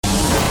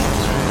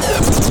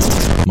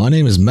My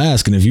name is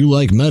Mask, and if you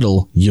like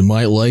metal, you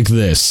might like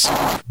this.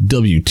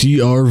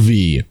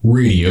 WTRV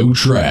Radio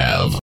Trav.